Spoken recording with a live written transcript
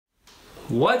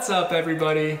What's up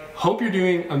everybody? Hope you're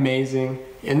doing amazing.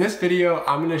 In this video,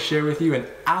 I'm gonna share with you an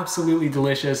absolutely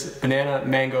delicious banana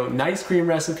mango nice cream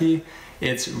recipe.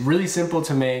 It's really simple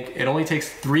to make. It only takes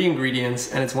 3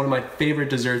 ingredients and it's one of my favorite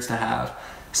desserts to have.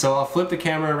 So I'll flip the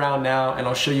camera around now and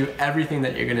I'll show you everything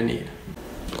that you're gonna need.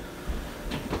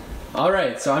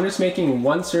 Alright, so I'm just making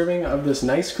 1 serving of this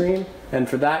nice cream, and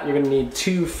for that you're gonna need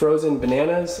 2 frozen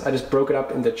bananas. I just broke it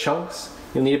up into chunks.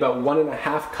 You'll need about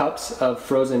 1.5 cups of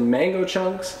frozen mango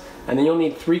chunks, and then you'll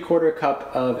need 3/4 cup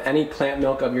of any plant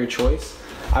milk of your choice.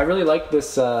 I really like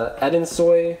this Eden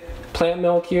soy plant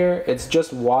milk here. It's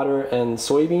just water and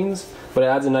soybeans, but it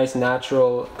adds a nice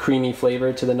natural creamy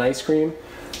flavor to the nice cream.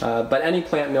 But any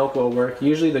plant milk will work.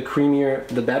 Usually the creamier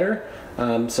the better.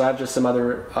 So I have just some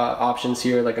other options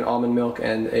here, like an almond milk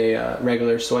and a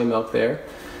regular soy milk there.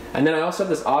 And then I also have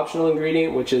this optional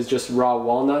ingredient, which is just raw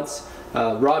walnuts.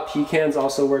 Raw pecans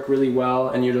also work really well,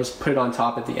 and you just put it on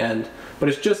top at the end. But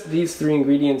it's just these 3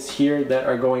 ingredients here that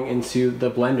are going into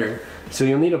the blender. So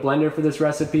you'll need a blender for this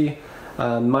recipe.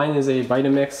 Mine is a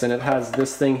Vitamix, and it has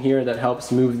this thing here that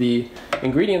helps move the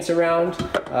ingredients around.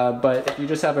 But if you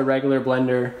just have a regular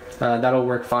blender, that'll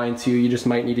work fine too. You just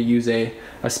might need to use a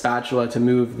spatula to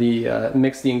move the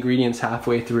mix the ingredients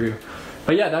halfway through.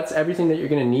 But yeah, that's everything that you're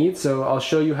gonna need. So I'll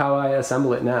show you how I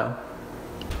assemble it now.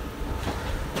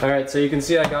 Alright, so you can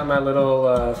see I got my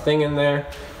little thing in there,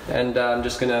 and I'm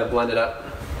just gonna blend it up.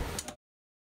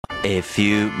 A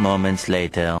few moments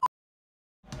later.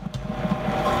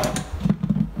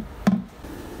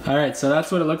 Alright, so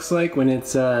that's what it looks like when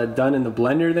it's done in the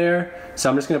blender there. So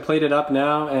I'm just gonna plate it up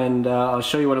now, and I'll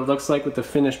show you what it looks like with the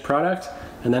finished product,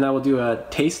 and then I will do a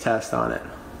taste test on it.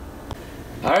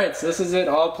 Alright, so this is it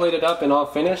all plated up and all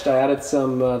finished. I added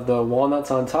some of the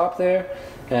walnuts on top there.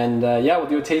 And yeah, we'll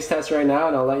do a taste test right now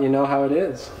and I'll let you know how it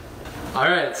is.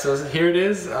 Alright, so here it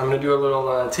is. I'm going to do a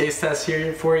little taste test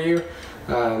here for you.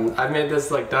 I've made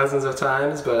this like dozens of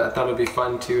times, but I thought it would be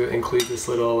fun to include this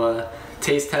little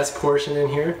taste test portion in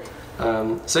here.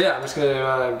 So yeah, I'm just going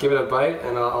to give it a bite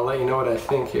and I'll let you know what I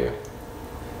think here.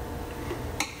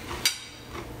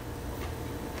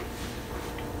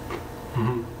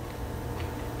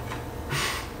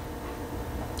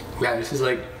 Yeah, this is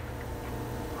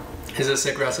a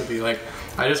sick recipe. Like,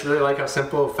 I just really like how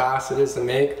simple, fast it is to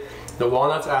make. The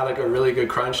walnuts add like a really good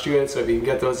crunch to it, so if you can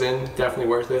get those in, definitely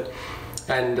worth it.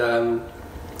 And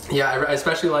yeah, I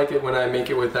especially like it when I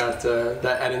make it with that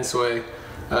Eden soy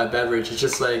beverage. It's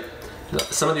just like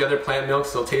some of the other plant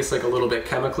milks, they'll taste like a little bit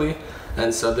chemically,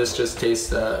 and so this just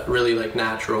tastes really like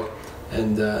natural.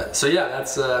 And so yeah,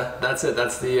 that's it.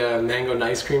 That's the mango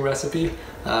nice cream recipe.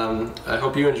 I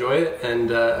hope you enjoy it,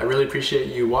 and I really appreciate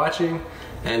you watching,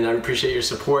 and I appreciate your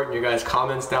support and your guys'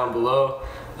 comments down below.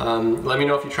 Let me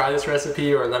know if you try this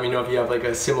recipe, or let me know if you have like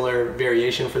a similar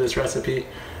variation for this recipe.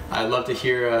 I'd love to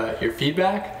hear your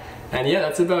feedback. And yeah,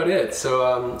 that's about it.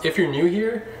 So if you're new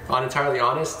here on Entirely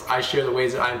Honest, I share the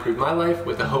ways that I improve my life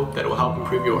with the hope that it will help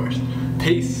improve yours.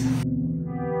 Peace.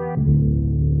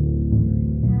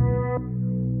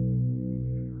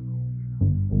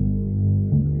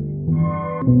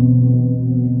 Thank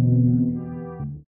you.